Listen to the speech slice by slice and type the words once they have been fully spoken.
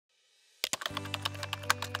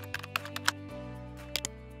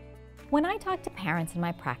When I talk to parents in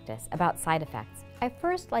my practice about side effects, I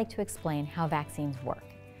first like to explain how vaccines work.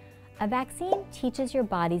 A vaccine teaches your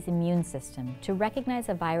body's immune system to recognize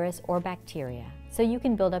a virus or bacteria so you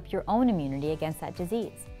can build up your own immunity against that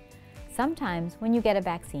disease. Sometimes when you get a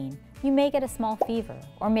vaccine, you may get a small fever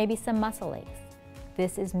or maybe some muscle aches.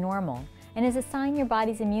 This is normal and is a sign your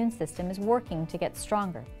body's immune system is working to get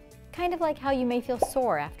stronger, kind of like how you may feel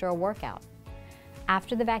sore after a workout.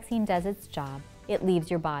 After the vaccine does its job, it leaves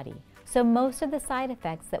your body. So most of the side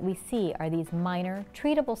effects that we see are these minor,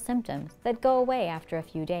 treatable symptoms that go away after a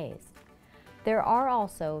few days. There are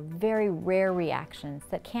also very rare reactions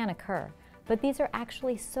that can occur, but these are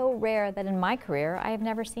actually so rare that in my career I have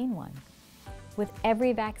never seen one. With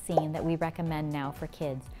every vaccine that we recommend now for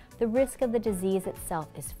kids, the risk of the disease itself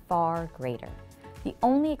is far greater. The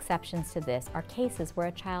only exceptions to this are cases where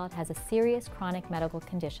a child has a serious chronic medical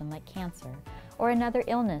condition like cancer, or another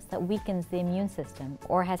illness that weakens the immune system,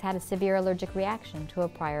 or has had a severe allergic reaction to a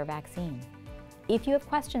prior vaccine. If you have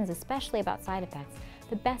questions, especially about side effects,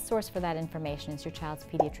 the best source for that information is your child's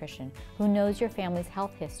pediatrician, who knows your family's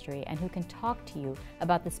health history and who can talk to you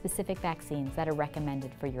about the specific vaccines that are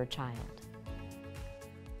recommended for your child.